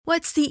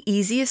What's the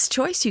easiest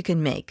choice you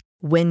can make?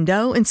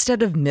 Window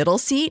instead of middle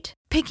seat?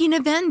 Picking a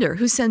vendor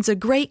who sends a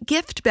great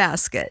gift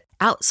basket?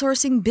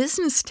 Outsourcing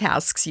business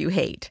tasks you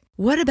hate?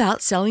 What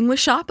about selling with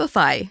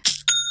Shopify?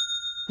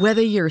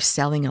 Whether you're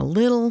selling a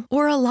little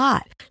or a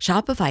lot,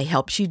 Shopify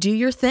helps you do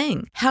your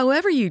thing,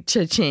 however you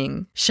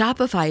cha-ching.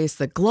 Shopify is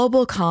the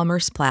global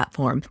commerce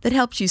platform that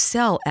helps you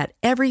sell at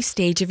every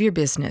stage of your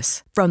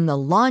business. From the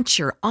launch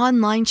your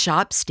online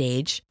shop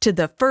stage to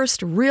the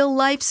first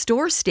real-life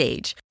store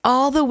stage,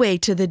 all the way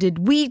to the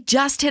did we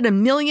just hit a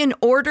million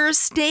orders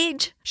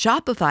stage.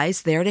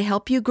 Shopify's there to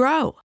help you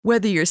grow.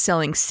 Whether you're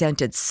selling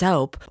scented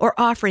soap or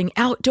offering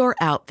outdoor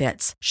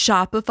outfits,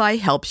 Shopify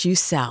helps you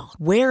sell.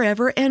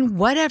 Wherever and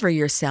whatever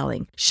you're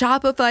selling,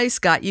 Shopify's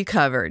got you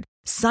covered.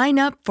 Sign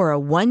up for a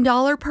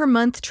 $1 per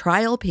month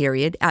trial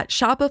period at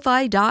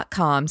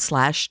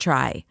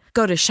shopify.com/try.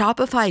 Go to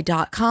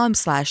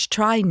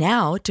shopify.com/try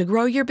now to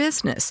grow your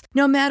business,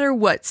 no matter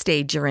what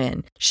stage you're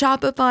in.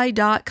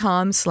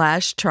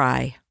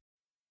 Shopify.com/try.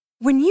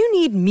 When you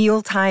need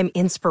mealtime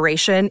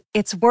inspiration,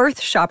 it's worth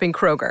shopping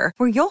Kroger,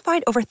 where you'll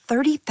find over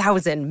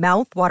 30,000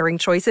 mouth-watering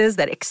choices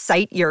that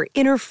excite your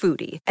inner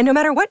foodie. And no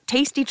matter what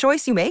tasty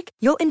choice you make,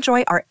 you'll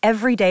enjoy our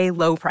everyday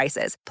low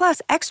prices,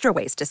 plus extra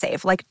ways to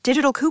save, like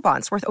digital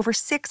coupons worth over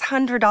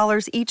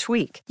 $600 each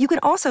week. You can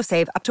also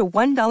save up to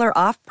 $1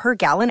 off per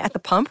gallon at the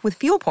pump with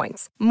fuel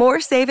points.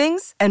 More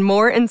savings and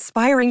more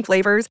inspiring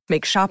flavors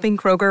make shopping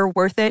Kroger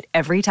worth it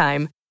every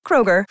time.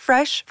 Kroger,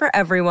 fresh for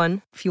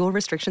everyone. Fuel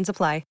restrictions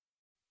apply.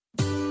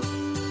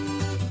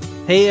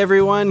 Hey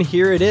everyone,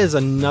 here it is,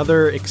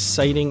 another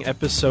exciting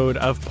episode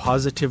of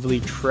Positively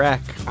Trek.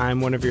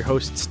 I'm one of your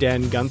hosts,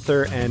 Dan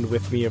Gunther, and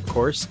with me, of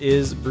course,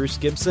 is Bruce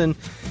Gibson.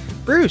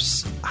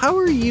 Bruce, how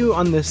are you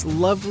on this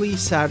lovely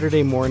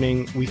Saturday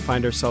morning we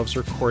find ourselves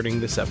recording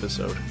this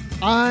episode?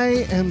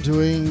 I am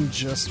doing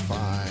just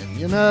fine.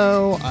 You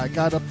know, I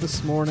got up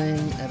this morning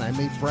and I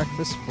made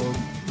breakfast for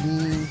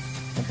me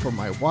and for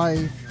my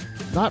wife.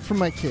 Not for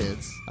my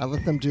kids. I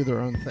let them do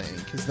their own thing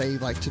because they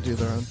like to do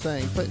their own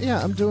thing. But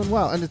yeah, I'm doing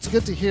well. And it's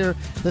good to hear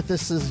that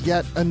this is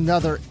yet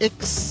another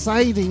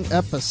exciting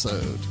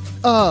episode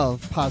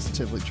of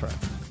Positively Trek.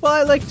 Well,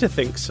 I like to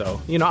think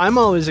so. You know, I'm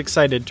always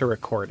excited to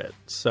record it.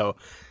 So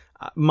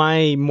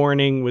my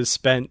morning was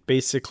spent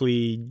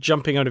basically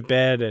jumping out of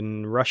bed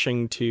and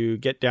rushing to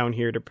get down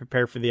here to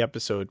prepare for the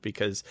episode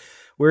because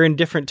we're in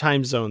different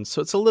time zones. So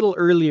it's a little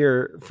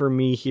earlier for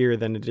me here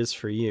than it is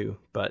for you.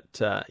 But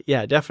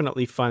yeah,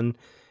 definitely fun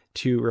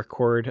to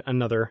record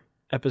another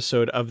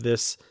episode of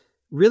this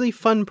really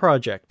fun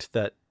project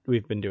that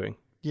we've been doing.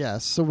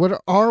 Yes. So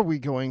what are we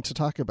going to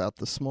talk about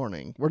this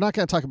morning? We're not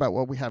going to talk about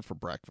what we had for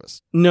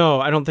breakfast. No,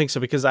 I don't think so,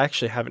 because I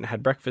actually haven't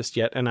had breakfast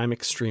yet, and I'm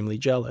extremely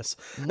jealous.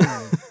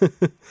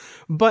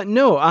 But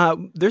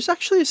no, there's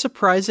actually a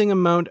surprising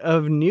amount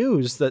of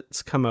news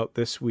that's come out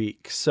this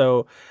week.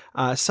 So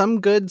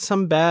some good,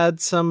 some bad,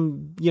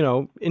 some,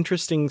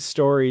 interesting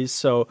stories.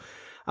 So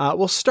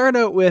we'll start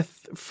out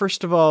with,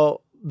 first of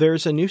all,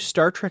 there's a new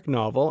Star Trek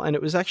novel, and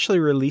it was actually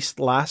released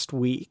last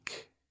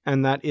week.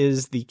 And that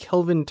is the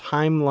Kelvin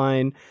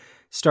Timeline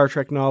Star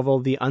Trek novel,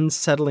 The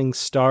Unsettling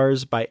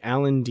Stars by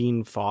Alan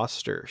Dean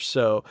Foster.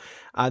 So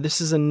this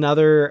is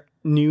another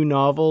new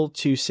novel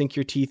to sink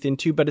your teeth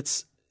into, but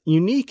it's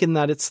unique in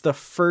that it's the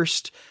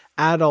first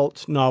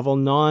adult novel,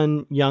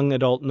 non-young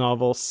adult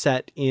novel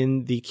set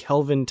in the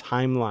Kelvin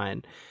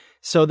Timeline.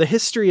 So the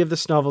history of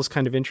this novel is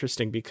kind of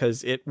interesting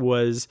because it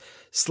was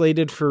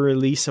slated for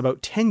release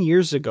about 10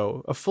 years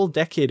ago, a full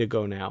decade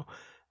ago now,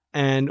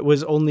 and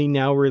was only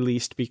now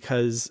released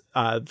because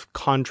of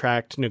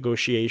contract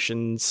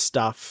negotiations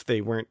stuff.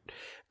 They weren't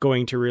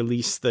going to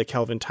release the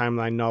Kelvin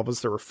Timeline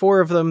novels. There were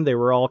 4 of them. They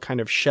were all kind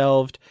of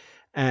shelved,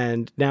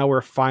 and now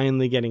we're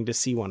finally getting to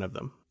see one of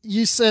them.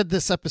 You said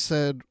this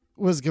episode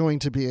was going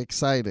to be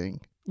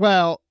exciting.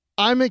 Well,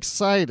 I'm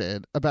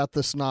excited about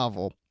this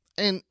novel,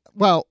 and,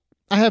 well,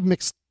 I have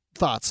mixed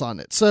thoughts on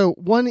it. So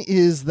one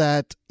is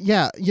that,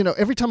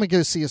 every time I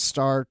go see a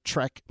Star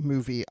Trek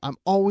movie, I'm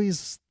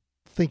always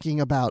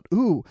thinking about,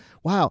 ooh,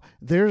 wow,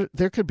 there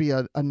could be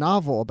a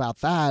novel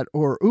about that,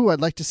 or ooh,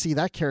 I'd like to see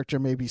that character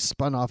maybe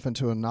spun off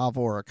into a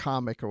novel or a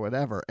comic or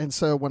whatever. And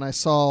so when I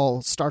saw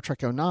Star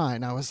Trek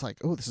 09, I was like,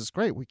 oh, this is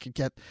great. We could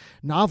get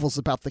novels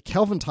about the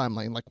Kelvin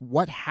timeline, like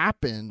what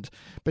happened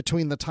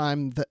between the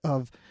time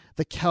of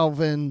the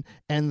Kelvin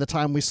and the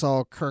time we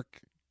saw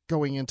Kirk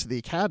going into the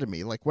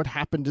Academy, like what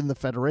happened in the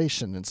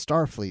Federation and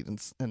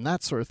Starfleet and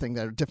that sort of thing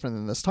that are different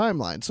than this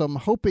timeline. So I'm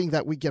hoping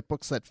that we get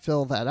books that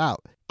fill that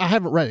out. I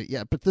haven't read it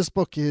yet, but this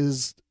book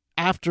is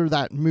after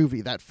that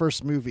movie, that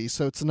first movie,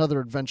 so it's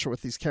another adventure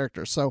with these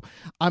characters. So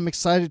I'm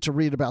excited to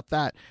read about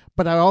that,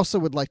 but I also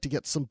would like to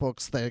get some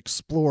books that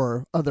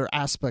explore other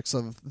aspects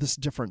of this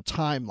different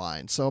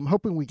timeline. So I'm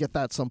hoping we get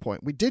that at some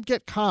point. We did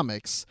get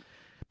comics,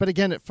 but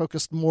again, it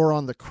focused more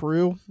on the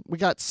crew. We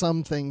got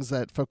some things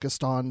that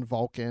focused on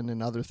Vulcan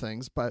and other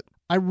things, but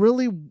I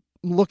really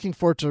looking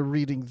forward to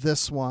reading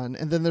this one.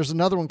 And then there's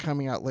another one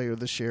coming out later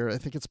this year. I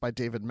think it's by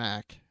David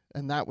Mack.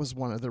 And that was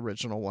one of the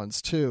original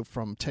ones, too,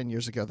 from 10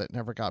 years ago that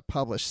never got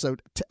published. So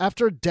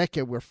after a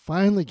decade, we're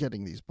finally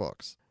getting these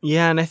books.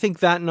 Yeah, and I think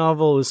that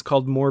novel is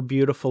called More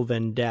Beautiful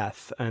Than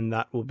Death, and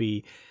that will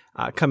be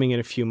coming in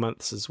a few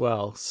months as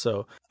well.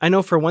 So I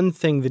know for one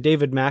thing, the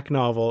David Mack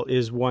novel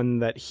is one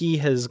that he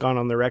has gone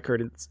on the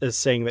record as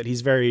saying that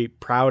he's very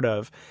proud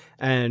of,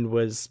 and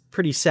was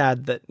pretty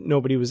sad that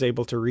nobody was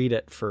able to read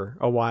it for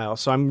a while.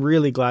 So I'm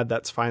really glad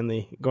that's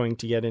finally going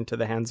to get into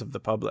the hands of the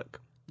public.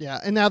 Yeah,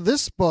 and now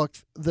this book,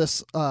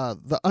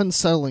 the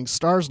Unsettling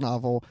Stars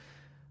novel,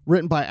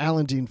 written by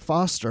Alan Dean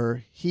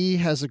Foster, he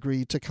has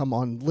agreed to come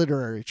on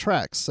Literary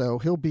Treks. So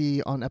he'll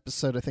be on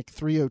episode, I think,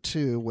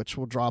 302, which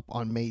will drop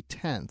on May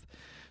 10th.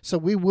 So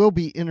we will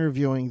be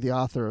interviewing the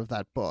author of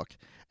that book.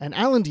 And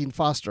Alan Dean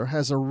Foster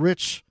has a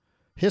rich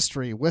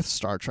history with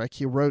Star Trek.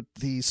 He wrote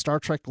the Star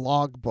Trek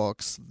log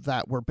books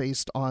that were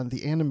based on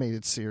the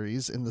animated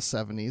series in the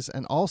 70s,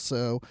 and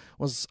also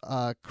was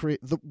one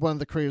of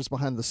the creators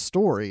behind the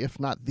story, if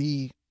not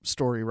the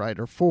story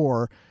writer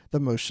for the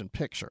motion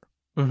picture.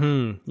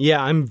 Mm-hmm.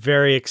 Yeah, I'm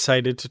very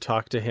excited to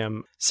talk to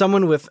him.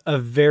 Someone with a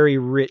very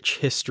rich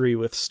history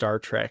with Star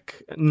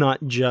Trek, not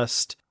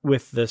just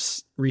with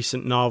this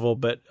recent novel,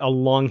 but a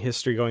long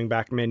history going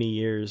back many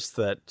years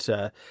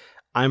that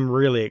I'm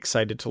really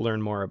excited to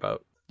learn more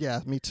about.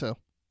 Yeah, me too.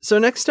 So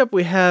next up,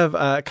 we have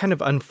a kind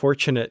of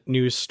unfortunate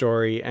news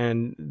story,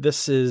 and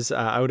this is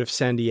out of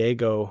San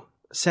Diego.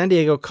 San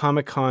Diego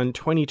Comic-Con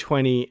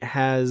 2020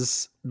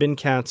 has been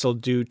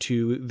canceled due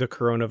to the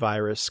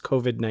coronavirus,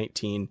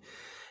 COVID-19.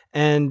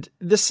 And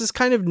this is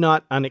kind of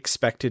not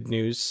unexpected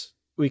news.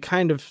 We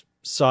kind of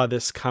saw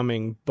this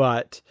coming,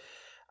 but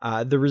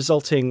the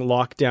resulting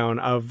lockdown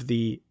of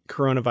the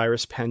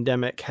coronavirus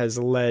pandemic has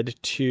led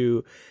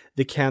to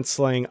the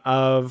canceling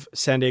of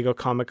San Diego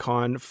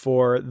Comic-Con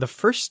for the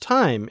first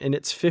time in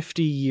its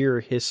 50-year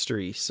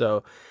history.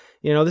 So,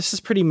 this is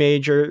pretty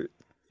major.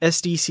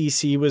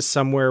 SDCC was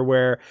somewhere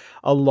where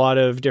a lot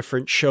of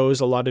different shows,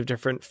 a lot of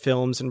different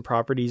films and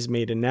properties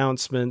made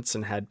announcements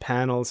and had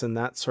panels and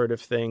that sort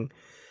of thing.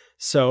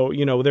 So,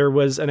 there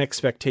was an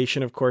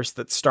expectation, of course,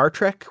 that Star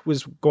Trek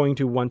was going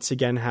to once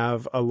again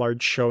have a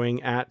large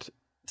showing at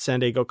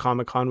San Diego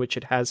Comic-Con, which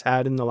it has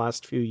had in the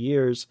last few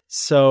years.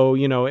 So,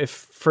 if,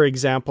 for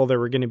example, there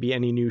were going to be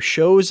any new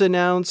shows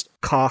announced,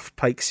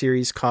 Pike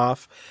series,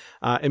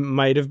 it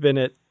might have been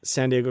at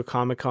San Diego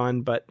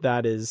Comic-Con, but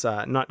that is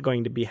not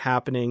going to be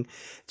happening.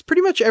 It's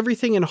pretty much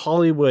everything in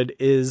Hollywood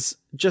is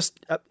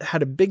just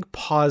had a big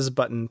pause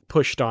button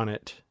pushed on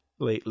it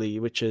lately,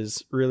 which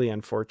is really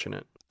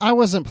unfortunate. I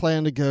wasn't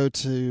planning to go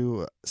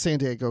to San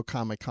Diego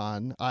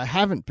Comic-Con. I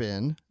haven't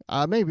been.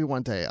 Maybe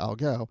one day I'll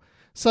go.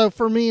 So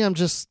for me, I'm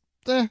just,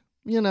 I'm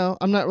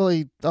not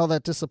really all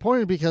that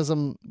disappointed because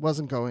I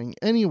wasn't going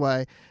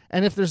anyway.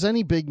 And if there's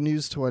any big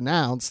news to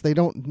announce, they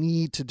don't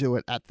need to do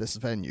it at this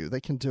venue.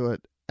 They can do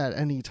it at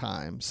any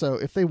time. So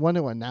if they want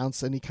to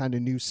announce any kind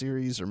of new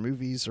series or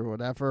movies or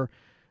whatever,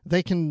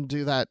 they can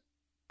do that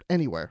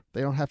anywhere.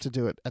 They don't have to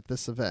do it at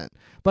this event.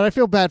 But I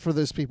feel bad for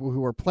those people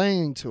who are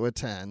planning to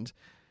attend.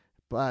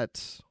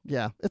 But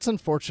yeah, it's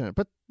unfortunate.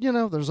 But,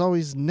 there's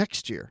always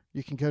next year.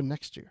 You can go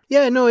next year.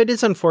 Yeah, no, it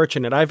is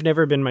unfortunate. I've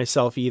never been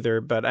myself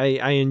either, but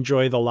I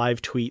enjoy the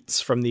live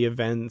tweets from the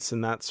events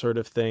and that sort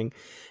of thing.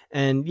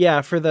 And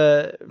yeah, for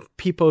the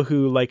people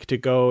who like to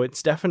go,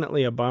 it's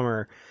definitely a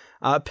bummer.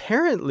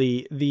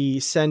 Apparently, the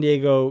San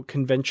Diego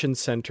Convention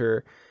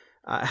Center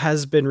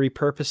has been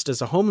repurposed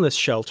as a homeless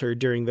shelter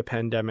during the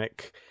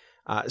pandemic.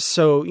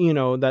 So,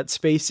 that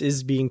space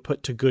is being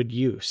put to good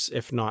use,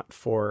 if not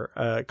for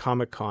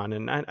Comic-Con.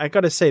 And I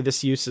got to say,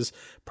 this use is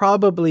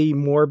probably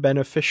more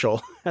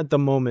beneficial at the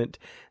moment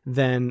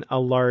than a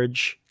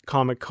large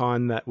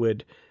Comic-Con that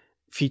would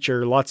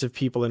feature lots of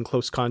people in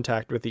close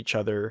contact with each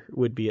other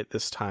would be at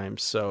this time.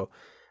 So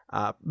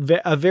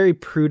a very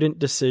prudent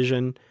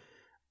decision.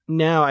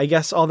 Now, I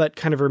guess all that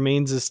kind of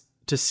remains is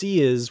to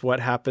see is what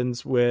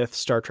happens with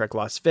Star Trek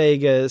Las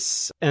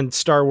Vegas and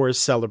Star Wars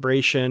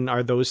Celebration.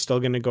 Are those still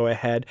going to go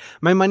ahead?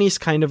 My money's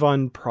kind of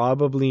on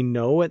probably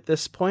no at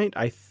this point.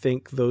 I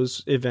think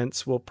those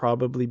events will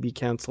probably be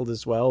canceled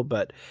as well,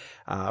 but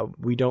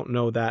we don't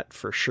know that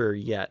for sure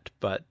yet.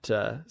 But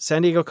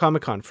San Diego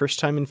Comic-Con, first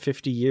time in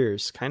 50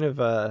 years, kind of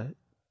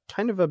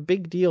a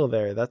big deal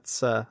there.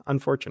 That's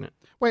unfortunate.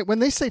 Wait, when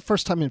they say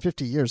first time in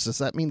 50 years, does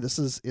that mean this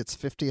is its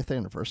 50th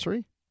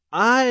anniversary?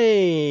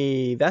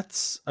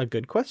 That's a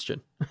good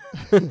question.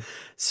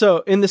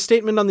 So in the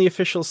statement on the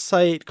official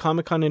site,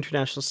 Comic-Con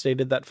International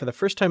stated that for the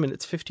first time in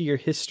its 50-year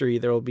history,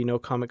 there will be no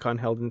Comic-Con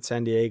held in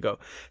San Diego.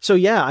 So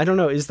yeah, I don't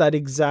know. Is that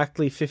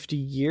exactly 50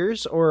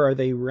 years or are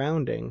they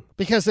rounding?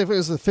 Because if it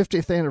was the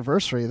 50th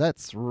anniversary,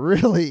 that's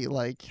really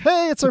like,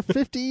 hey, it's our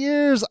 50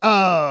 years.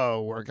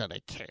 Oh, we're going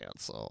to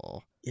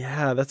cancel.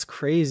 Yeah, that's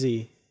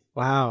crazy.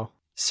 Wow.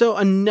 So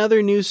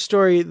another news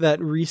story that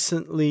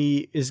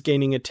recently is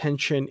gaining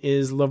attention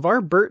is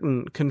LeVar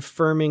Burton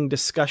confirming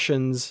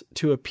discussions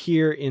to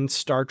appear in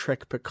Star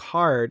Trek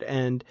Picard.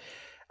 And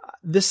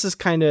this has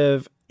kind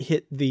of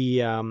hit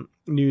the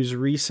news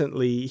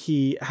recently.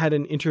 He had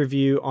an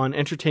interview on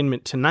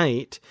Entertainment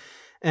Tonight,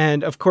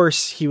 And of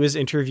course, he was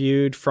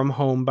interviewed from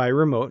home by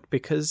remote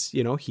because,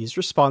 he's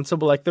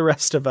responsible like the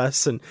rest of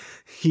us and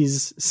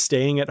he's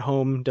staying at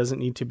home, doesn't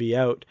need to be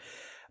out.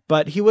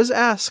 But he was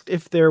asked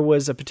if there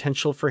was a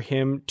potential for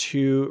him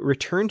to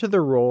return to the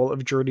role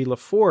of Geordi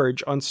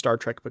LaForge on Star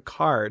Trek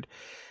Picard.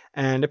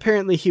 And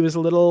apparently he was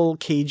a little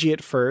cagey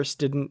at first,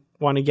 didn't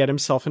want to get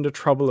himself into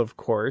trouble, of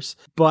course,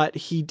 but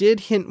he did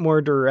hint more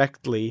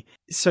directly.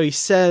 So he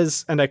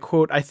says, and I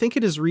quote, "I think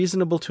it is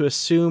reasonable to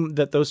assume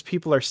that those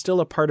people are still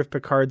a part of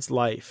Picard's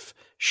life.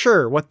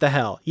 Sure, what the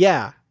hell?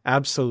 Yeah,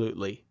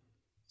 absolutely."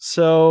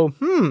 So,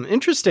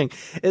 interesting.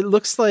 It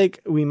looks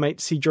like we might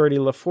see Geordi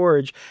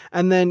LaForge.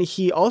 And then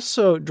he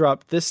also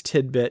dropped this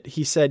tidbit.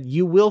 He said,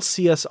 "You will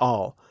see us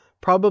all.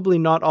 Probably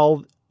not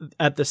all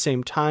at the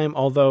same time,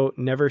 although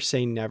never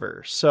say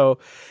never." So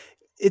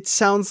it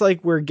sounds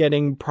like we're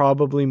getting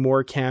probably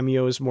more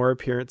cameos, more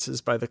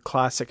appearances by the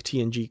classic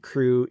TNG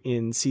crew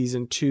in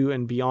season 2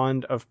 and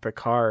beyond of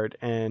Picard.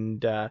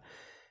 And,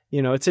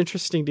 it's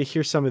interesting to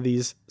hear some of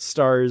these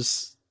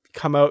stars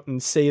come out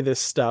and say this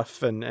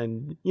stuff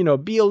and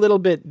be a little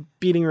bit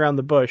beating around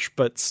the bush,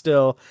 but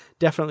still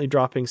definitely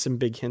dropping some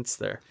big hints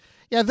there.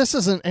 Yeah, this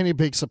isn't any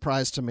big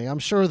surprise to me. I'm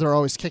sure they're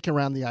always kicking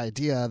around the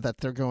idea that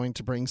they're going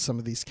to bring some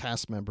of these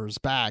cast members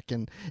back.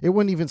 And it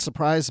wouldn't even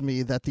surprise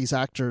me that these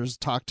actors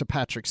talk to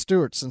Patrick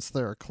Stewart, since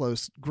they're a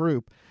close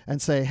group,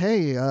 and say,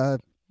 hey, do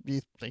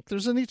you think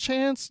there's any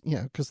chance?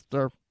 Because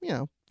they're,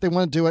 they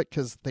want to do it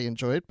because they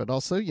enjoy it, but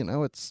also,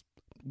 it's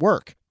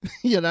work,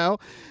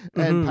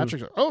 And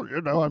Patrick's like,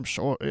 oh, I'm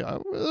sure. Yeah,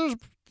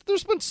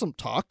 there's been some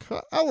talk.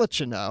 I'll let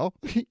you know,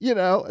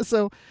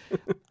 So,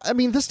 I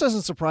mean, this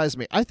doesn't surprise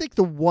me. I think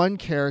the one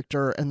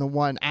character and the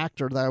one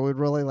actor that I would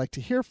really like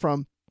to hear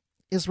from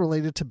is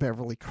related to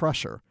Beverly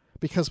Crusher,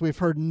 because we've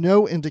heard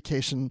no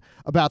indication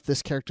about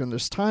this character in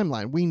this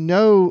timeline. We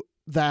know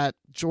that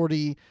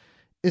Geordi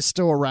is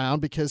still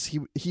around because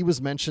he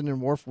was mentioned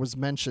and Worf was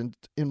mentioned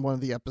in one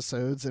of the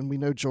episodes, and we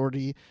know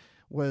Geordi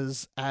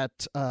was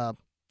at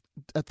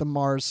the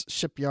Mars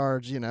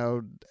shipyard,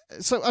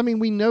 So, I mean,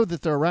 we know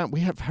that they're around. We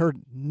have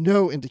heard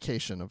no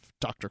indication of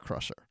Dr.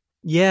 Crusher.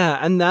 Yeah,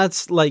 and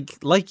that's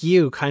like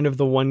you, kind of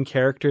the one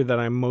character that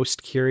I'm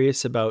most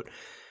curious about,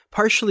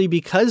 partially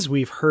because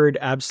we've heard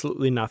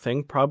absolutely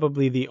nothing,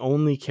 probably the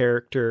only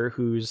character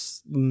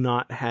who's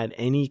not had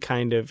any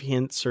kind of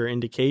hints or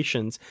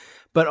indications,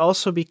 but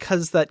also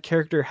because that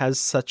character has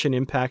such an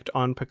impact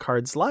on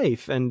Picard's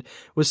life and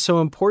was so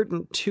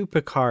important to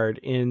Picard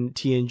in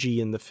TNG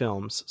in the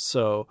films.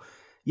 So,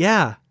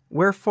 yeah,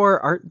 wherefore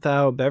art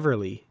thou,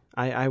 Beverly?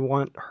 I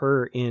want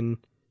her in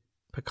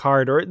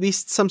Picard, or at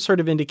least some sort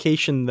of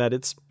indication that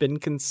it's been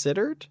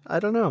considered. I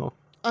don't know.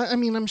 I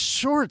mean, I'm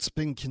sure it's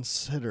been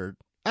considered.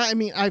 I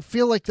mean, I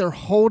feel like they're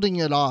holding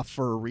it off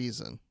for a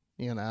reason,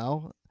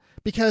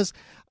 because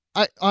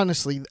I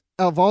honestly,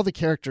 of all the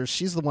characters,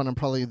 she's the one I'm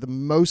probably the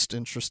most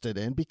interested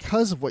in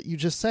because of what you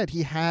just said.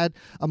 He had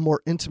a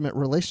more intimate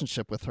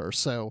relationship with her.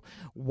 So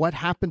what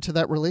happened to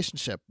that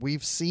relationship?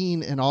 We've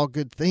seen in All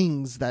Good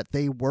Things that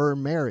they were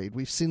married.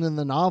 We've seen in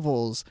the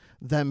novels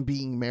them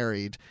being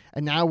married.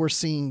 And now we're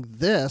seeing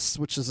this,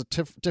 which is a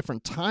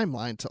different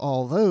timeline to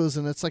all those.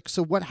 And it's like,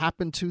 so what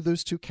happened to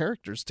those two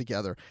characters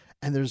together?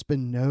 And there's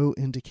been no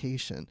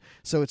indication.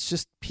 So it's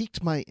just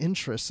piqued my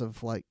interest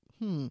of like,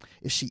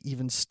 is she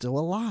even still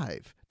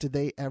alive? Did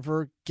they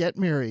ever get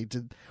married?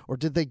 Or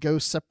did they go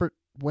separate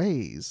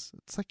ways?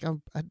 It's like,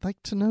 I'd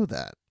like to know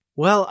that.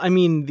 Well, I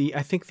mean,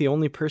 I think the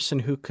only person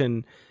who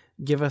can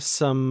give us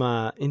some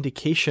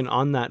indication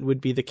on that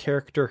would be the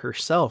character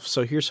herself.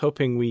 So here's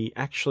hoping we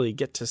actually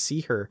get to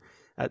see her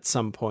at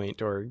some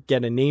point, or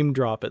get a name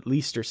drop at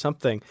least or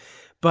something.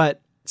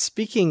 But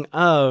speaking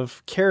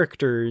of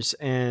characters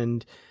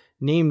and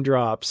name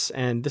drops,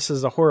 and this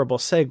is a horrible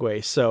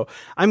segue, so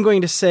I'm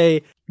going to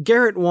say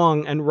Garrett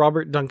Wang and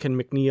Robert Duncan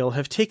McNeill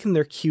have taken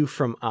their cue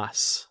from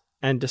us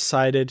and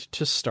decided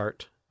to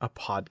start a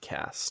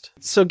podcast.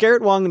 So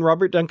Garrett Wang and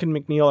Robert Duncan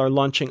McNeill are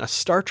launching a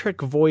Star Trek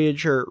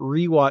Voyager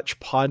rewatch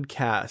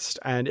podcast,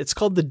 and it's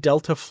called the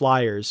Delta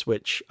Flyers,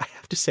 which I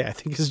have to say I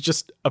think is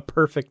just a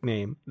perfect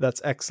name.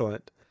 That's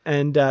excellent.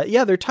 And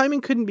their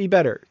timing couldn't be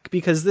better,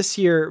 because this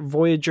year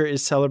Voyager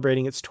is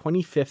celebrating its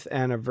 25th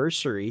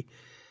anniversary.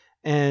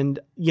 And,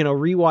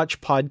 rewatch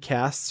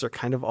podcasts are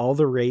kind of all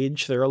the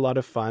rage. They're a lot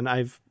of fun.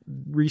 I've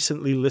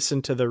recently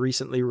listened to the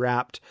recently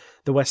wrapped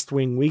The West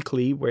Wing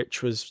Weekly,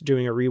 which was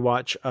doing a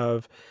rewatch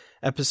of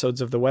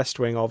episodes of The West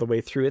Wing all the way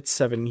through its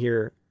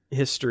 7-year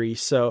history.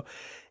 So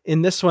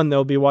in this one,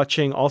 they'll be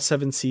watching all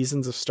 7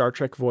 seasons of Star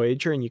Trek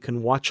Voyager, and you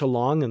can watch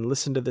along and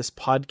listen to this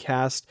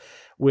podcast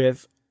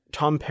with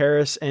Tom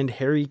Paris and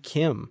Harry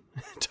Kim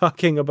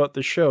talking about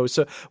the show.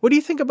 So what do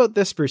you think about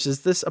this, Bruce?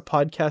 Is this a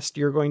podcast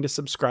you're going to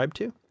subscribe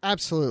to?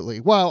 Absolutely.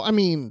 Well, I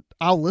mean,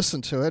 I'll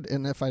listen to it,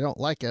 and if I don't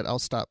like it, I'll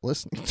stop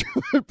listening to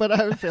it, but I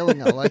have a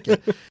feeling I'll like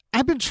it.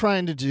 I've been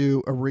trying to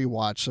do a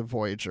rewatch of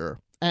Voyager,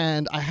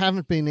 and I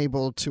haven't been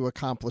able to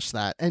accomplish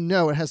that. And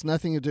no, it has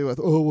nothing to do with,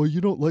 oh, well,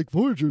 you don't like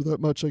Voyager that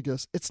much, I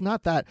guess. It's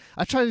not that.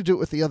 I try to do it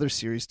with the other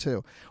series,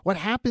 too. What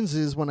happens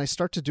is when I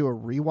start to do a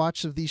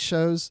rewatch of these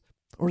shows,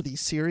 or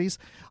these series,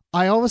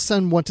 I all of a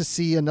sudden want to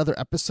see another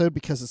episode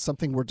because it's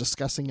something we're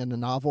discussing in a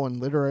novel and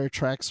literary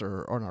treks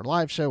or on our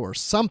live show or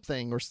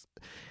something.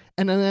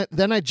 And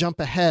then I jump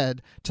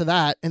ahead to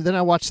that, and then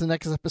I watch the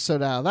next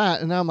episode out of that,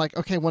 and now I'm like,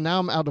 okay, well, now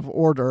I'm out of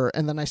order,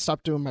 and then I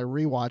stopped doing my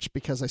rewatch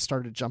because I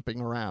started jumping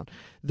around.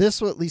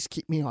 This will at least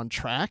keep me on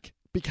track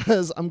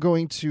because I'm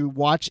going to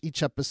watch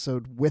each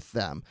episode with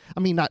them. I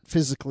mean, not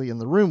physically in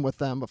the room with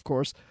them, of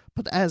course,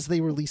 but as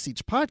they release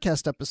each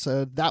podcast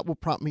episode, that will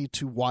prompt me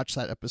to watch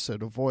that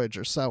episode of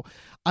Voyager. So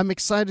I'm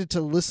excited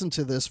to listen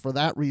to this for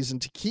that reason,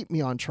 to keep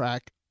me on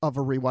track of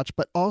a rewatch,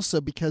 but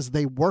also because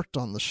they worked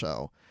on the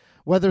show.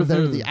 Whether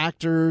they're the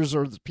actors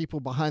or the people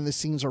behind the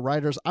scenes or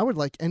writers, I would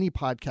like any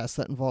podcast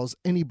that involves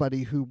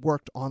anybody who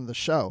worked on the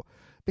show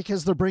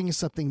because they're bringing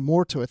something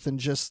more to it than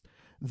just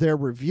their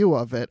review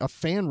of it, a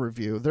fan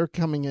review. They're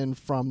coming in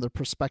from the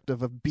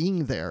perspective of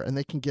being there, and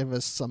they can give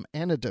us some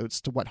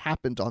anecdotes to what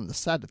happened on the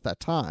set at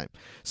that time.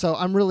 So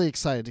I'm really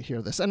excited to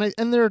hear this. And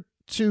there are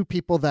two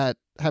people that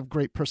have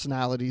great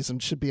personalities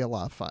and should be a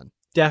lot of fun.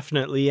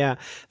 Definitely, yeah.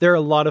 They're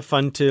a lot of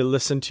fun to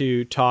listen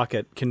to talk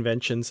at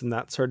conventions and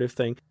that sort of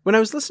thing. When I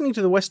was listening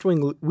to the West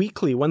Wing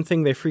Weekly, one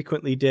thing they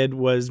frequently did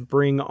was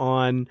bring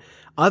on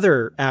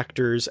other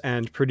actors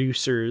and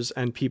producers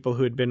and people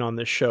who had been on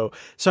the show.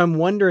 So I'm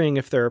wondering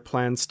if there are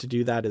plans to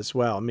do that as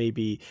well.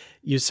 Maybe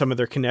use some of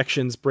their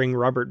connections, bring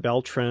Robert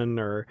Beltran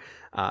or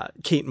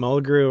Kate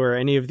Mulgrew or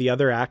any of the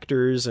other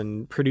actors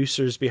and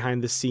producers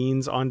behind the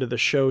scenes onto the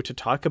show to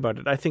talk about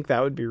it. I think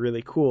that would be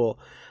really cool.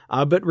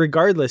 But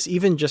regardless,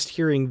 even just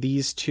hearing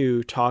these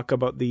two talk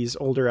about these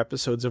older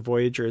episodes of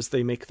Voyager as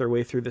they make their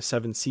way through the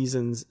 7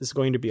 seasons is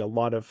going to be a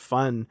lot of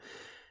fun.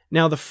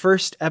 Now, the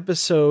first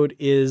episode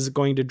is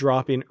going to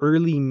drop in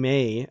early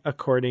May,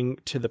 according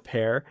to the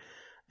pair.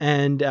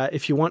 And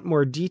if you want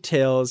more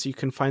details, you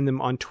can find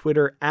them on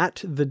Twitter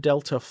at the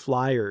Delta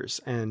Flyers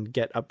and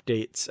get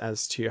updates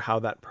as to how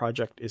that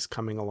project is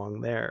coming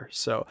along there.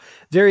 So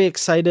very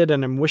excited,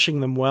 and I'm wishing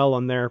them well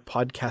on their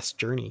podcast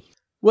journey.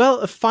 Well,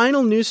 a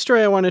final news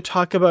story I want to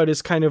talk about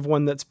is kind of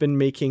one that's been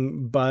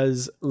making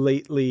buzz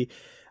lately.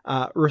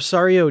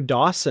 Rosario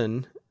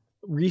Dawson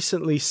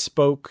recently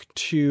spoke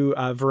to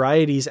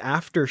Variety's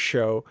After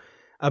Show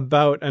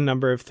about a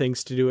number of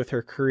things to do with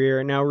her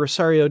career. Now,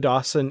 Rosario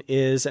Dawson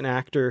is an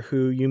actor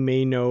who you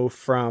may know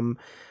from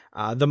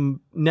the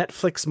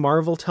Netflix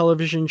Marvel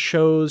television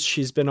shows.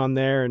 She's been on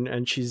there,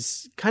 and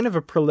she's kind of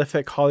a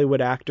prolific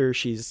Hollywood actor.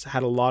 She's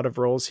had a lot of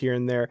roles here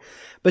and there,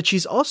 but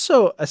she's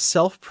also a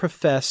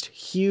self-professed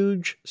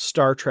huge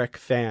Star Trek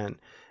fan.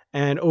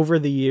 And over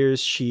the years,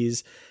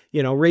 she's,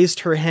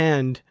 raised her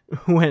hand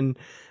when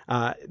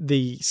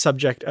the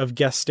subject of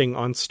guesting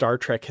on Star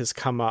Trek has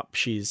come up.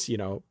 She's,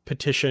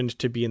 petitioned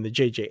to be in the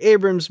J.J.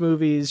 Abrams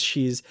movies.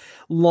 She's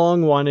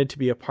long wanted to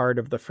be a part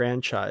of the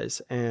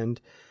franchise. And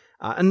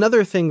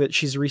another thing that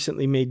she's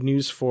recently made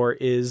news for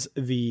is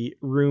the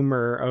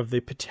rumor of the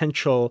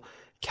potential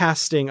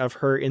casting of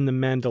her in The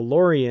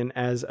Mandalorian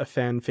as a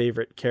fan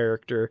favorite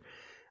character.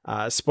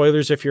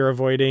 Spoilers if you're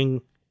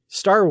avoiding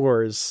Star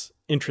Wars,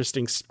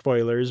 interesting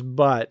spoilers,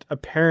 but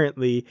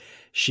apparently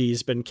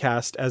she's been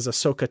cast as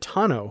Ahsoka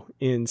Tano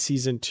in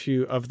season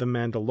 2 of The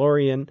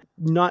Mandalorian.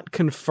 Not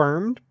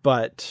confirmed,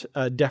 but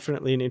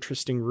definitely an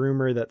interesting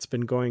rumor that's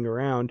been going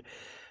around.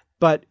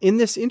 But in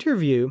this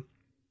interview,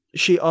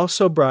 she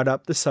also brought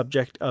up the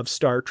subject of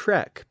Star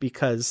Trek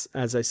because,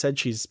 as I said,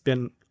 she's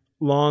been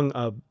long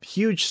a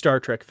huge Star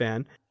Trek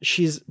fan.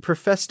 She's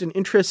professed an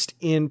interest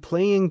in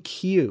playing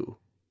Q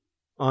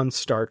on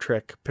Star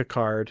Trek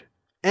Picard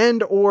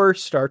and or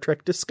Star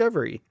Trek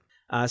Discovery,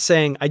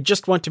 saying, I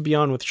just want to be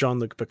on with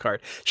Jean-Luc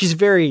Picard. She's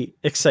very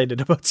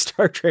excited about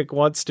Star Trek,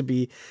 wants to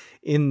be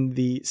in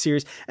the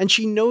series, and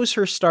she knows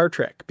her Star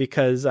Trek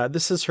because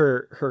this is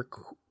her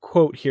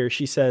quote here.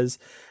 She says,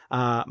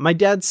 my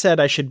dad said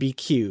I should be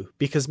Q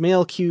because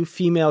male Q,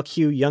 female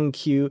Q, young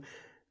Q,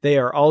 they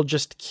are all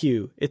just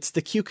Q. It's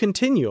the Q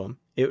continuum.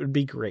 It would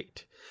be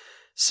great.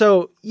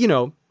 So,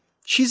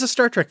 she's a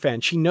Star Trek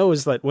fan. She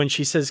knows that when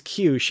she says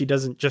Q, she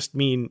doesn't just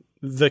mean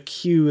the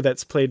Q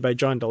that's played by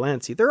John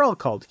Delancey. They're all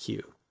called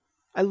Q.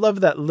 I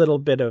love that little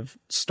bit of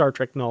Star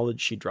Trek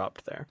knowledge she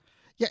dropped there.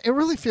 Yeah, it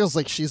really feels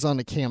like she's on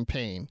a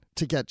campaign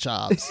to get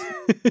jobs.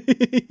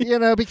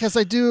 Because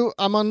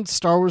I'm on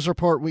Star Wars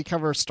Report. We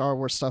cover Star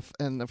Wars stuff,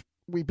 and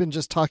we've been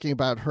just talking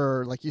about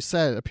her, like you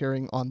said,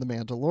 appearing on The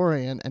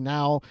Mandalorian, and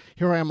now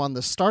here I am on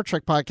the Star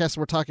Trek podcast,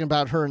 and we're talking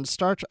about her in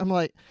Star Trek. I'm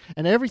like,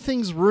 and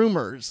everything's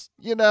rumors,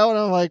 and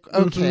I'm like,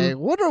 okay,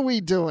 what are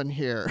we doing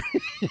here?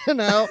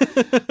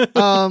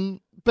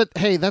 But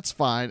hey, that's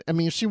fine. I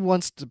mean, if she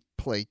wants to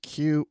play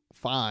Q,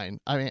 fine.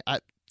 I mean,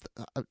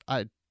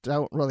 I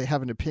don't really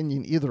have an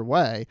opinion either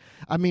way.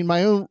 I mean,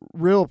 my own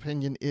real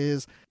opinion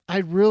is I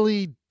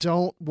really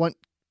don't want...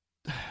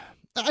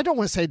 I don't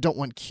want to say I don't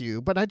want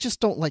Q, but I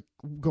just don't like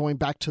going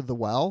back to the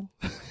well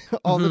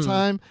all the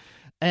time.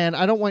 And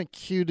I don't want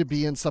Q to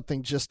be in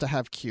something just to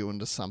have Q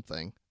into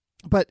something.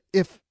 But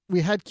if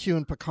we had Q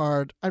in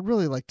Picard, I'd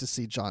really like to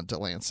see John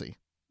Delancey,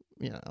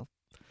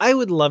 I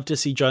would love to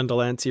see John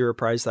Delancey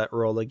reprise that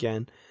role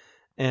again.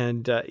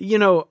 And,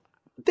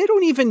 they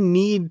don't even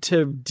need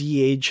to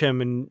de-age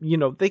him, and,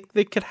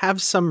 they could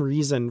have some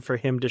reason for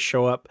him to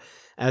show up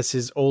as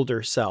his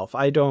older self.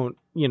 I don't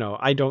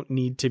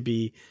need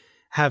to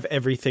have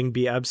everything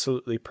be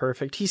absolutely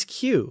perfect. He's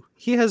Q.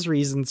 He has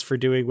reasons for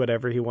doing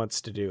whatever he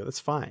wants to do. That's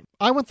fine.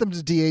 I want them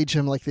to de-age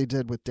him like they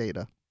did with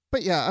Data.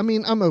 But yeah, I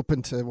mean, I'm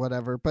open to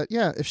whatever. But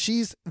yeah, if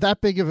she's that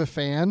big of a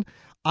fan,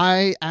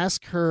 I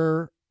ask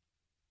her,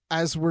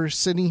 as we're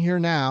sitting here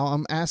now,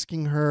 I'm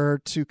asking her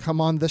to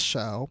come on this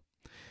show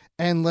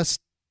and let's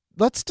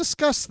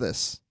discuss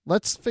this.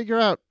 Let's figure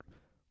out,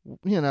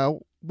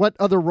 what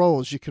other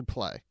roles you could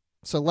play.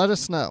 So let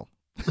us know.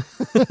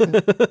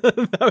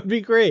 That would be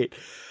great.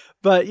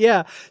 But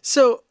yeah,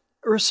 so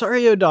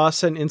Rosario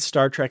Dawson in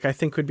Star Trek, I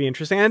think, would be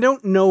interesting. I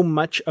don't know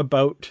much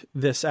about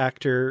this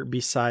actor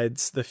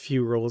besides the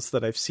few roles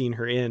that I've seen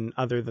her in,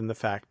 other than the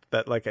fact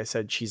that, like I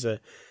said, she's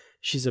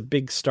a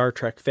big Star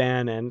Trek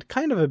fan and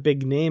kind of a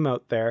big name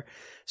out there.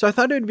 So I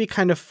thought it would be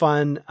kind of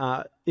fun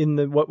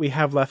in what we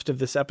have left of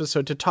this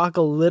episode to talk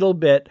a little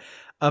bit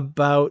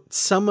about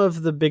some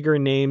of the bigger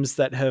names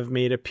that have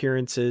made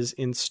appearances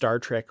in Star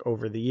Trek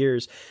over the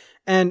years.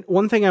 And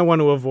one thing I want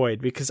to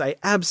avoid, because I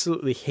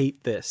absolutely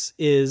hate this,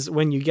 is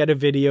when you get a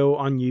video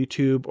on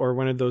YouTube or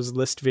one of those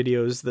list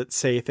videos that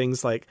say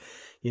things like,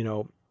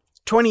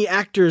 20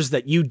 actors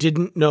that you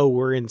didn't know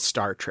were in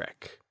Star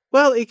Trek.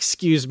 Well,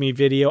 excuse me,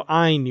 video.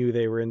 I knew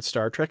they were in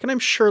Star Trek, and I'm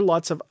sure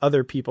lots of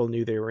other people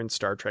knew they were in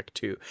Star Trek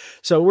too.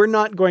 So we're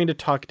not going to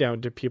talk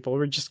down to people.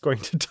 We're just going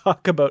to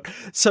talk about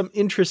some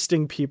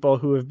interesting people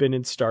who have been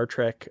in Star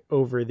Trek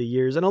over the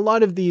years. And a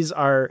lot of these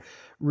are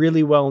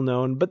really well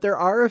known, but there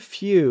are a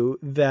few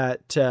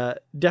that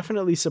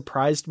definitely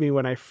surprised me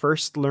when I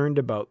first learned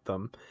about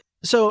them.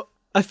 So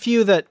a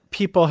few that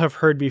people have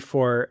heard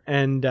before,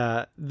 and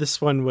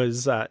this one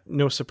was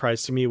no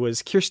surprise to me,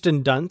 was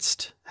Kirsten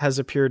Dunst has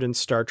appeared in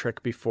Star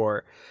Trek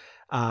before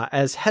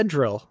as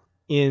Hedril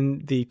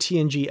in the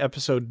TNG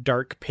episode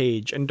Dark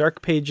Page. And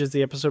Dark Page is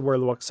the episode where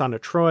Lwaxana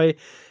Troi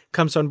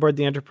comes on board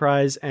the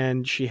Enterprise,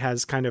 and she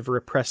has kind of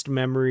repressed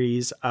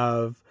memories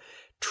of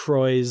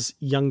Troy's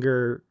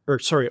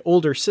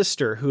older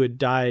sister who had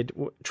died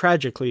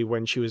tragically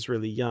when she was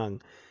really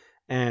young.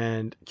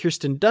 And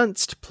Kirsten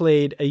Dunst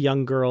played a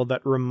young girl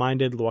that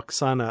reminded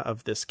Lwaxana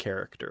of this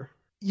character.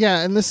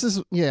 Yeah, and this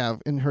is,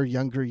 in her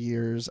younger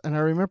years. And I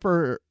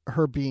remember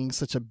her being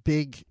such a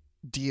big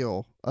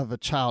deal of a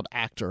child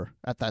actor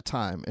at that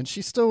time. And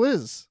she still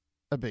is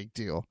a big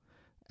deal.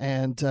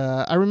 And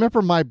I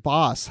remember my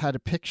boss had a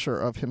picture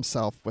of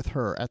himself with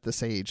her at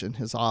this age in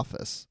his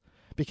office,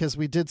 because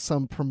we did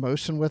some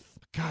promotion with,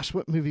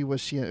 what movie was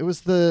she in? It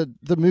was the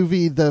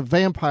movie, the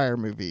vampire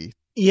movie.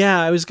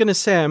 Yeah, I was going to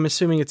say, I'm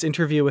assuming it's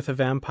Interview with a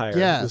Vampire.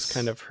 Yes. It was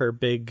kind of her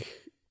big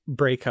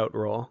breakout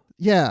role.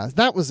 Yeah,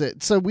 that was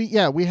it. So we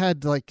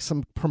had like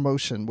some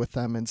promotion with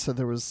them. And so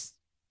there was,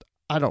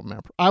 I don't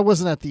remember. I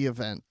wasn't at the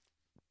event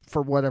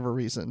for whatever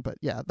reason, but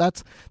yeah,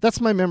 that's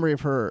my memory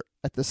of her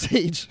at this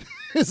age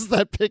is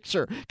that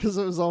picture, because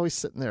it was always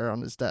sitting there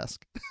on his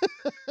desk.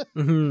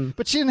 Mm-hmm.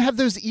 But she didn't have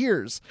those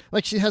ears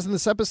like she has in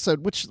this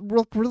episode, which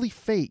look really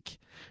fake.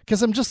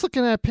 Because I'm just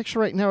looking at a picture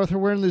right now with her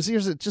wearing those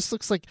ears. It just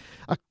looks like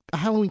a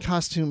Halloween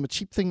costume, a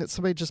cheap thing that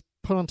somebody just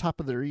put on top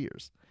of their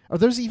ears. Are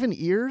those even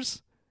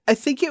ears? I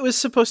think it was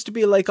supposed to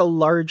be like a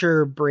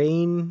larger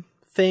brain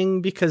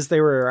thing because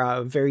they were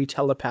a very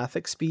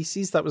telepathic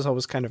species. That was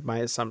always kind of my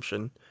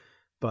assumption.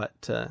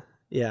 But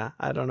yeah,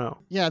 I don't know.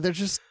 Yeah, they're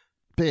just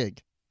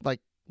big,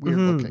 like weird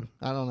looking.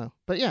 I don't know.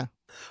 But yeah.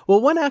 Well,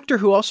 one actor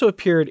who also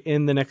appeared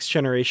in The Next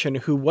Generation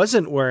who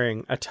wasn't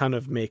wearing a ton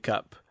of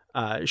makeup.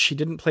 She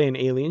didn't play an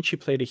alien. She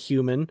played a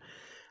human.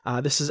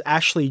 This is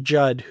Ashley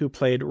Judd, who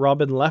played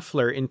Robin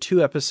Leffler in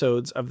 2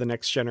 episodes of The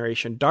Next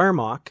Generation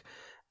Darmok,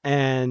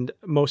 and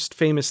most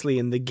famously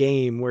in The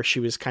Game, where she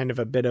was kind of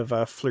a bit of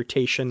a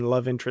flirtation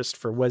love interest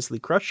for Wesley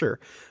Crusher,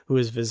 who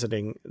was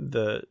visiting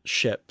the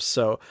ship.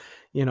 So,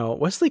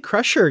 Wesley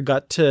Crusher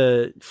got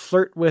to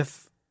flirt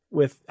with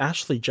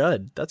Ashley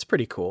Judd. That's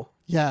pretty cool.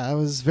 Yeah, I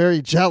was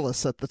very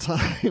jealous at the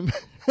time.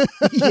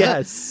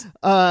 Yes.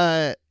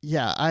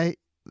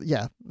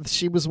 Yeah,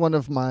 she was one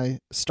of my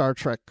Star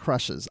Trek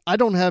crushes. I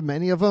don't have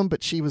many of them,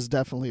 but she was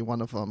definitely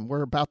one of them.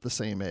 We're about the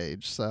same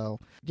age. So,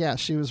 yeah,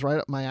 she was right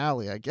up my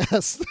alley, I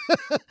guess.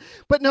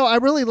 But no, I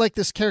really like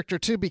this character,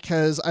 too,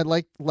 because I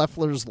like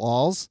Leffler's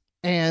Laws.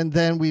 And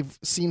then we've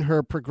seen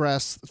her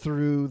progress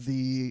through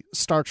the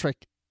Star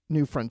Trek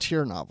New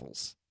Frontier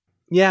novels.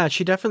 Yeah,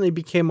 she definitely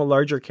became a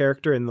larger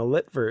character in the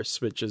Litverse,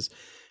 which is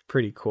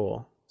pretty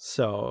cool.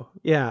 So,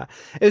 yeah,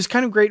 it was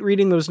kind of great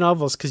reading those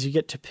novels because you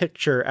get to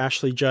picture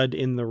Ashley Judd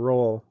in the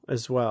role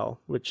as well,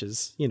 which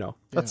is,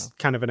 that's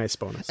kind of a nice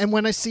bonus. And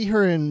when I see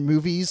her in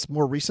movies,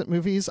 more recent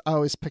movies, I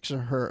always picture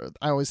her.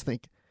 I always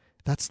think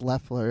that's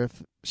Leffler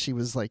if she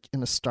was like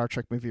in a Star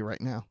Trek movie right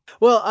now.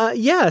 Well,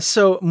 yeah.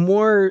 So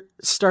more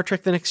Star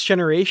Trek The Next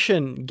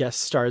Generation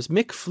guest stars.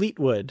 Mick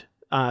Fleetwood.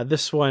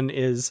 This one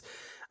is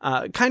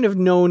kind of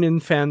known in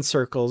fan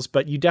circles,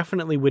 but you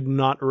definitely would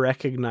not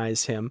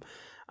recognize him.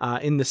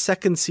 In the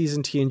second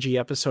season TNG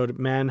episode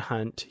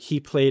Manhunt, he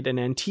played an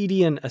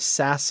Antedian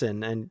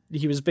assassin, and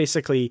he was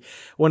basically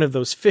one of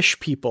those fish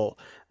people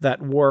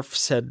that Worf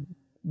said,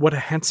 "What a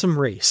handsome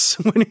race,"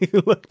 when he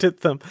looked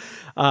at them.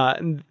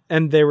 And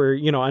they were,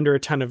 under a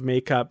ton of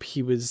makeup.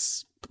 He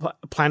was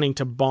planning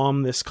to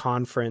bomb this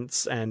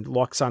conference, and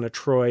Lwaxana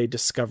Troi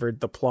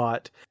discovered the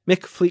plot.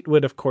 Mick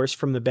Fleetwood, of course,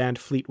 from the band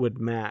Fleetwood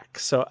Mac.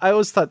 So I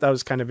always thought that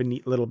was kind of a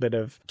neat little bit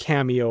of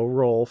cameo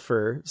role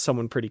for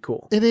someone pretty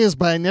cool. It is,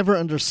 but I never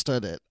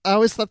understood it. I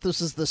always thought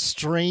this was the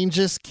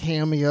strangest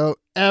cameo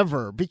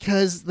ever,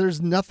 because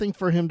there's nothing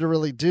for him to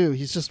really do.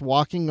 He's just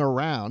walking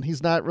around.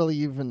 He's not really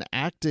even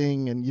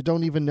acting, and you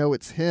don't even know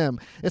it's him.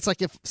 It's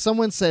like if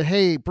someone said,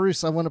 "Hey,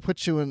 Bruce, I want to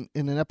put you in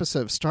an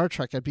episode of Star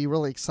Trek," I'd be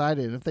really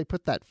excited. And if they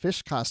put that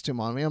fish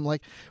costume on me, I'm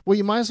like, well,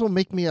 you might as well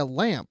make me a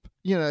lamp.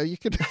 You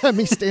could have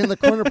me stay in the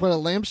corner, put a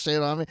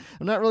lampshade on me.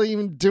 I'm not really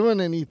even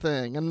doing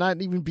anything. I'm not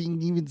even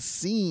being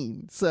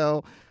seen.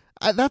 So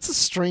that's a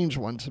strange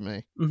one to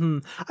me. Mm-hmm.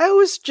 I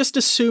always just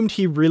assumed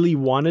he really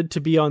wanted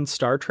to be on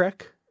Star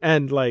Trek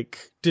and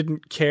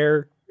didn't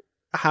care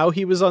how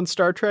he was on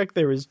Star Trek.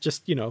 There was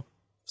just,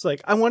 it's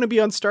like, I want to be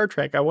on Star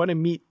Trek. I want to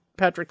meet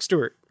Patrick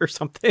Stewart or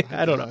something.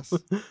 I don't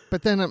know.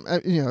 But then,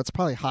 it's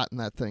probably hot in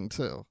that thing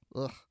too.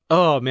 Ugh.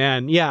 Oh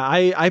man. Yeah.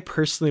 I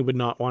personally would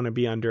not want to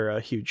be under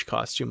a huge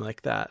costume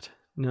like that.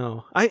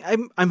 No,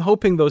 I'm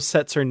hoping those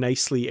sets are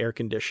nicely air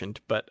conditioned,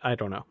 but I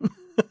don't know.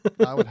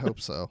 I would hope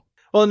so.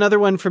 Well, another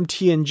one from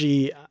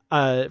TNG,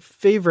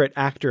 favorite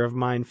actor of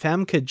mine,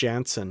 Famke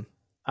Janssen,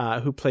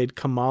 who played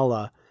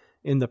Kamala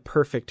in The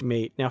Perfect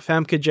Mate. Now,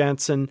 Famke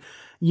Janssen,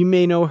 you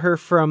may know her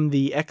from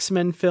the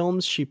X-Men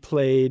films. She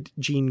played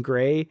Jean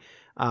Grey,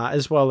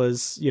 as well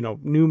as,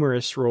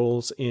 numerous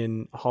roles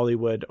in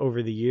Hollywood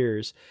over the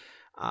years.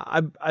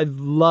 I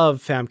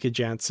love Famke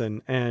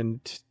Janssen, and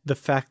the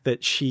fact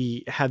that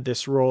she had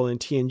this role in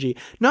TNG.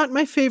 Not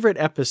my favorite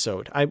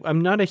episode.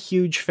 I'm not a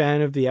huge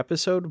fan of the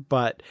episode,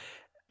 but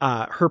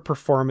her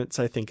performance,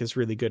 I think, is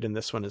really good in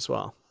this one as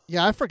well.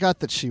 Yeah, I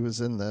forgot that she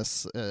was in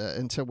this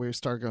until we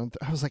started going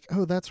through. I was like,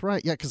 oh, that's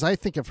right. Yeah, because I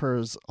think of her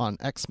as on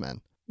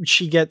X-Men.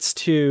 She gets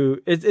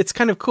to, it's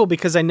kind of cool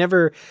because I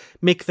never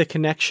make the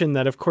connection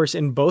that, of course,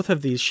 in both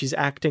of these, she's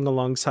acting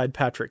alongside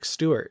Patrick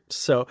Stewart.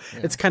 So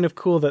It's kind of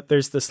cool that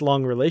there's this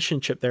long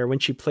relationship there. When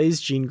she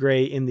plays Jean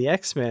Grey in the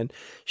X-Men,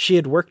 she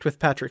had worked with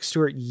Patrick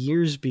Stewart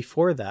years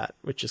before that,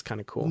 which is kind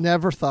of cool.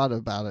 Never thought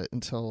about it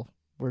until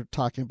we're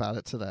talking about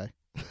it today.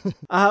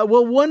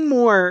 Well, one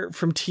more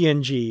from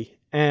TNG.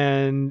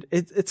 And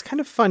it's kind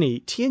of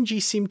funny.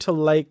 TNG seemed to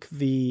like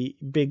the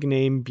big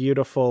name,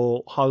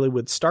 beautiful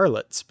Hollywood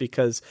starlets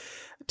because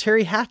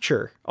Terry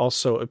Hatcher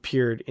also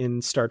appeared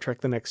in Star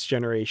Trek The Next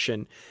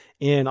Generation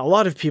in a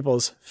lot of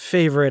people's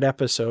favorite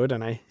episode,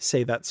 and I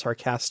say that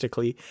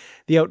sarcastically,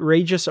 The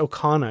Outrageous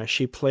Okona.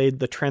 She played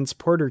the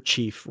transporter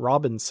chief,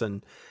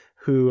 Robinson,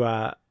 who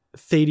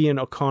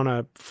Thadian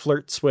Okona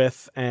flirts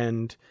with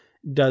and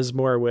does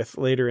more with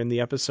later in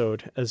the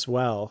episode as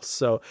well.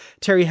 So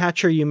Terry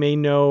Hatcher, you may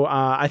know,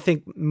 I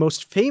think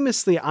most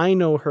famously, I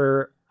know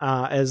her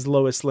as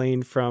Lois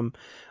Lane from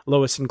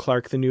Lois and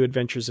Clark, The New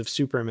Adventures of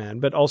Superman,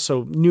 but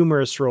also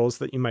numerous roles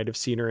that you might have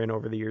seen her in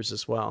over the years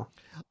as well.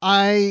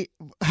 I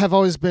have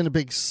always been a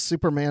big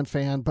Superman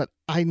fan, but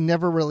I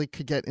never really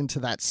could get into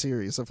that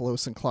series of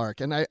Lois and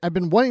Clark. And I've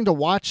been wanting to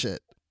watch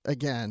it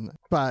again,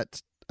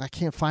 but I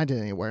can't find it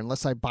anywhere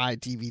unless I buy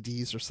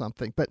DVDs or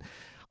something. But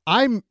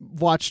I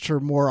watched her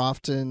more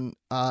often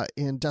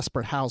in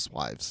Desperate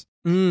Housewives.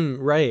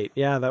 Right.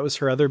 Yeah, that was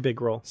her other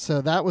big role.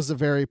 So that was a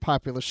very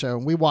popular show.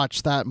 And we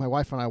watched that. My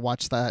wife and I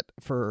watched that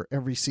for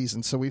every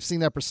season. So we've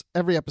seen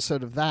every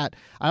episode of that.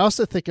 I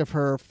also think of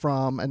her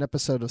from an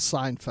episode of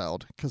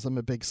Seinfeld because I'm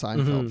a big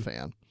Seinfeld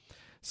fan.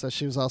 So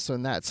she was also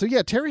in that. So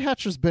yeah, Terry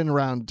Hatcher's been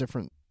around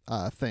different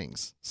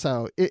things.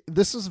 So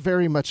this is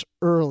very much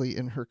early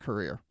in her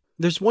career.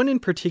 There's one in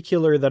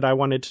particular that I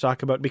wanted to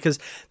talk about because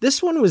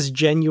this one was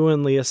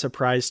genuinely a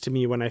surprise to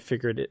me when I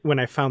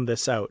found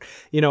this out.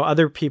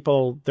 Other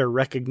people, they're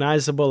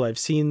recognizable. I've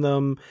seen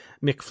them.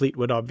 Mick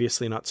Fleetwood,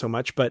 obviously not so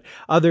much, but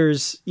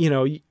others,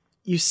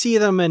 you see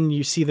them and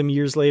you see them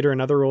years later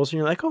in other roles and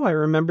you're like, oh, I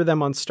remember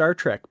them on Star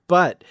Trek.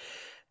 But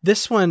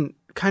this one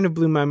kind of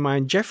blew my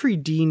mind. Jeffrey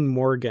Dean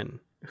Morgan,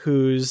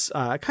 who's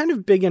kind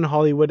of big in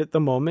Hollywood at the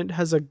moment,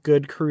 has a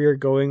good career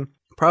going.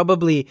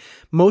 Probably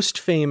most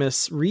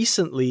famous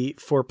recently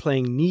for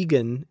playing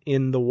Negan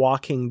in The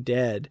Walking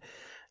Dead.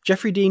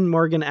 Jeffrey Dean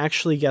Morgan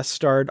actually guest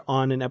starred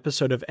on an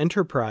episode of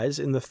Enterprise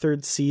in the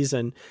 3rd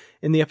season.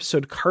 In the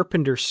episode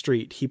Carpenter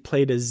Street, he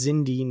played a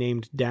Xindi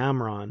named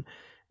Damron.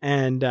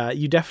 And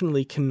you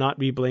definitely cannot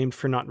be blamed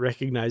for not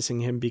recognizing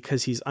him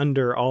because he's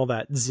under all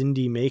that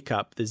Xindi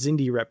makeup, the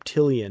Xindi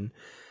reptilian.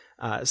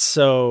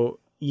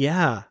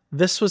 Yeah,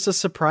 this was a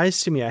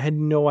surprise to me. I had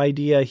no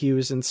idea he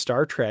was in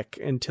Star Trek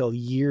until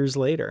years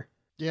later.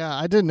 Yeah,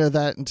 I didn't know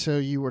that until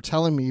you were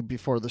telling me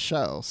before the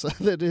show. So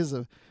that is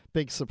a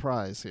big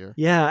surprise here.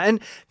 Yeah,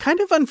 and kind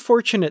of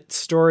unfortunate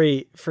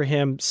story for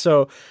him.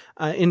 So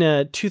in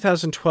a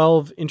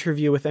 2012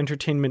 interview with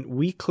Entertainment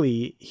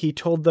Weekly, he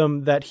told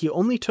them that he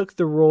only took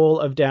the role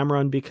of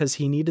Dameron because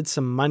he needed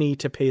some money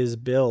to pay his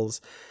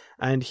bills.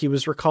 And he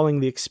was recalling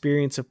the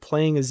experience of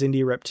playing a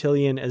Xindi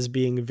reptilian as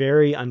being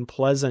very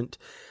unpleasant.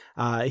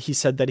 He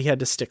said that he had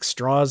to stick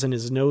straws in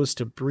his nose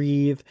to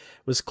breathe,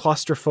 was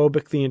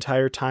claustrophobic the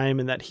entire time,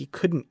 and that he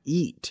couldn't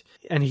eat.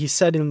 And he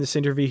said in this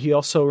interview he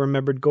also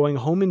remembered going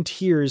home in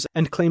tears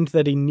and claimed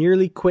that he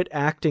nearly quit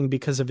acting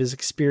because of his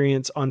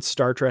experience on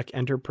Star Trek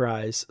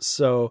Enterprise.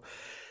 So,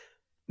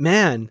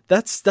 man,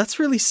 that's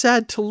really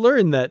sad to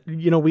learn that,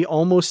 we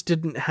almost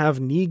didn't have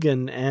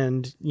Negan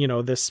and,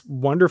 this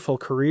wonderful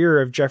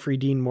career of Jeffrey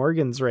Dean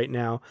Morgan's right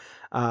now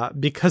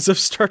because of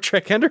Star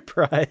Trek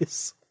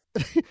Enterprise.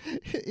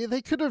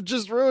 They could have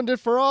just ruined it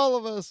for all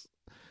of us.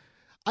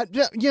 But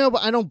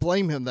I don't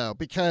blame him, though,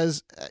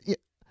 because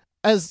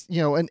as,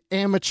 an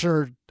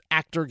amateur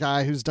actor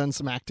guy who's done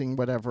some acting,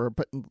 whatever,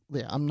 but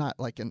yeah, I'm not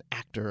like an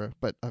actor,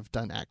 but I've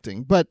done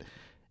acting. But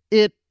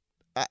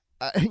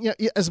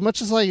as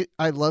much as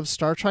I love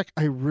Star Trek,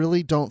 I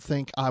really don't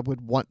think I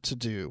would want to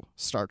do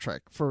Star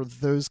Trek for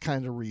those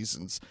kind of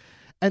reasons.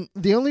 And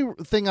the only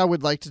thing I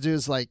would like to do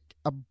is like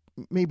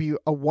maybe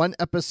a one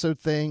episode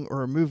thing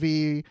or a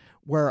movie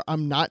where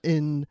I'm not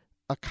in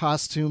a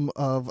costume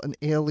of an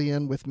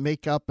alien with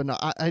makeup, and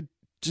I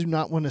do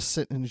not want to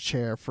sit in a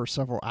chair for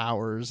several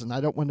hours, and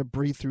I don't want to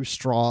breathe through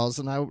straws,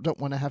 and I don't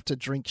want to have to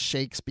drink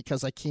shakes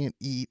because I can't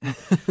eat.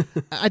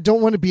 I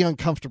don't want to be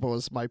uncomfortable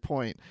is my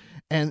point.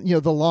 And,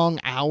 the long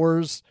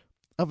hours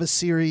of a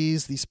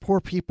series, these poor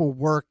people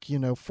work,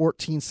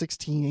 14,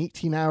 16,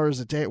 18 hours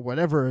a day,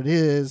 whatever it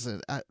is.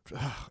 And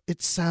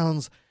it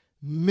sounds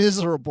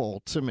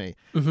miserable to me.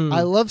 Mm-hmm.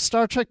 I love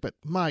Star Trek, but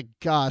my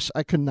gosh,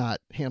 I could not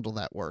handle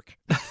that work.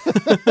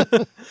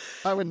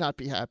 I would not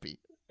be happy.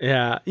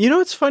 Yeah.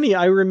 It's funny.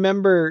 I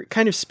remember,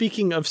 kind of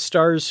speaking of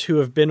stars who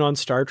have been on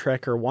Star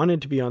Trek or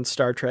wanted to be on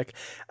Star Trek,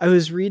 I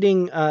was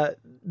reading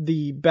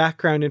the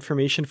background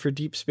information for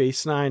Deep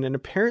Space Nine, and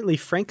apparently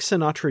Frank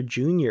Sinatra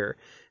Jr.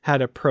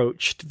 had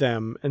approached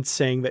them and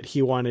saying that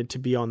he wanted to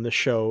be on the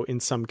show in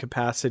some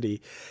capacity.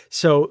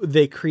 So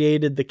they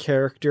created the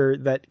character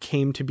that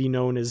came to be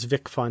known as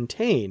Vic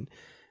Fontaine.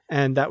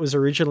 And that was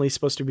originally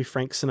supposed to be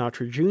Frank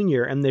Sinatra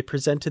Jr. And they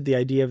presented the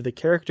idea of the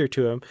character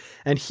to him.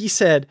 And he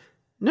said,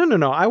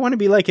 no, I want to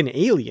be like an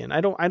alien. I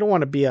don't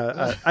want to be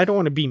I don't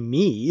want to be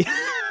me.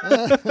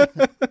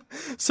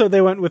 So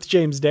they went with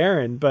James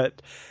Darren,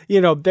 but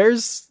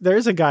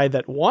there's a guy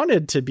that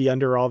wanted to be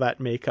under all that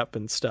makeup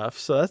and stuff.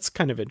 So that's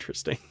kind of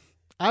interesting.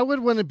 I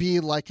would want to be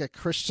like a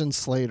Christian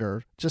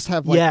Slater, just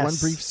have one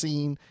brief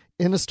scene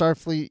in a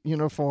Starfleet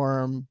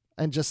uniform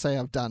and just say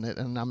I've done it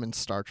and I'm in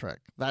Star Trek.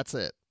 That's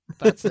it.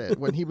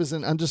 When he was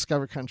in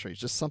Undiscovered Countries,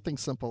 just something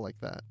simple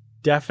like that.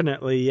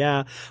 Definitely,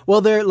 yeah.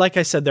 Well, like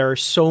I said, there are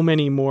so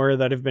many more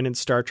that have been in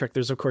Star Trek.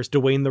 There's, of course,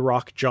 Dwayne "The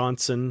Rock"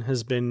 Johnson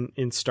has been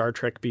in Star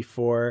Trek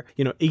before.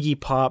 Iggy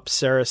Pop,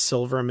 Sarah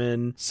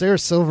Silverman. Sarah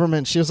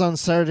Silverman, she was on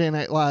Saturday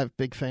Night Live.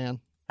 Big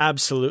fan.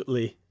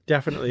 Absolutely.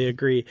 Definitely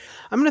agree.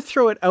 I'm going to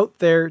throw it out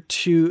there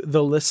to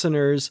the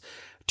listeners.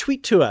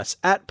 Tweet to us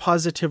at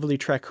Positively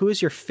Trek. Who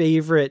is your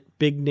favorite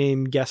big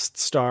name guest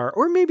star,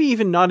 or maybe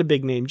even not a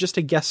big name, just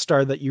a guest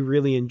star that you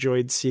really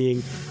enjoyed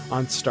seeing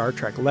on Star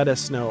Trek? Let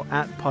us know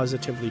at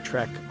Positively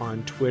Trek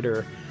on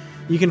Twitter.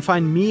 You can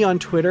find me on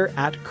Twitter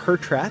at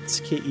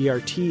Kertrats,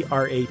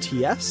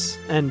 Kertrats.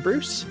 And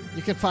Bruce?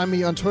 You can find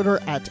me on Twitter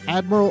at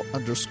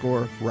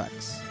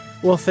Admiral_Rex.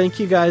 Well, thank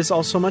you guys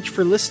all so much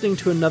for listening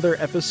to another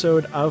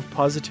episode of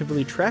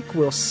Positively Trek.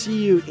 We'll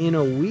see you in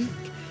a week.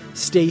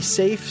 Stay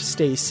safe,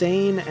 stay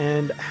sane,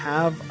 and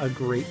have a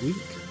great week.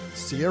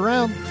 See you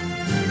around.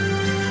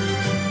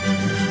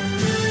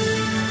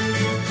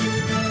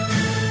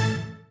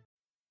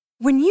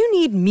 When you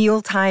need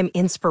mealtime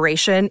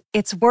inspiration,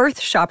 it's worth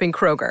shopping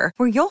Kroger,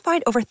 where you'll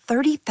find over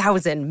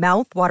 30,000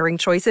 mouth-watering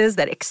choices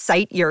that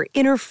excite your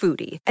inner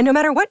foodie. And no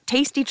matter what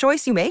tasty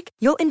choice you make,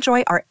 you'll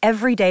enjoy our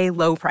everyday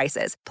low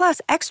prices, plus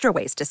extra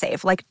ways to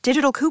save, like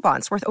digital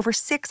coupons worth over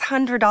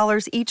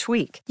 $600 each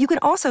week. You can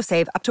also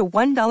save up to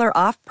 $1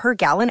 off per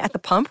gallon at the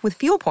pump with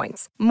fuel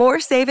points.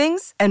 More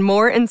savings and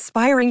more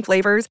inspiring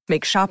flavors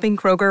make shopping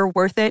Kroger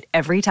worth it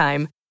every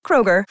time.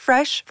 Kroger,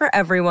 fresh for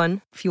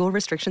everyone. Fuel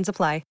restrictions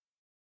apply.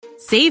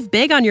 Save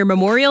big on your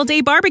Memorial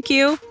Day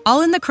barbecue,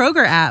 all in the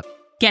Kroger app.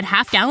 Get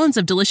half gallons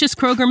of delicious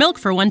Kroger milk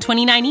for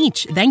 $1.29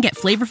 each. Then get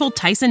flavorful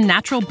Tyson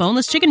natural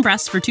boneless chicken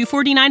breasts for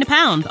 $2.49 a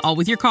pound, all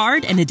with your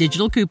card and a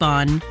digital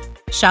coupon.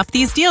 Shop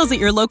these deals at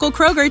your local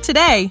Kroger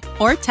today,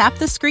 or tap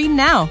the screen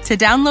now to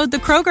download the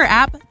Kroger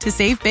app to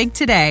save big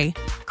today.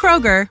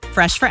 Kroger,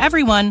 fresh for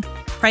everyone.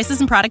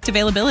 Prices and product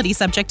availability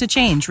subject to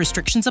change.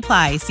 Restrictions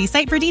apply. See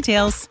site for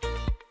details.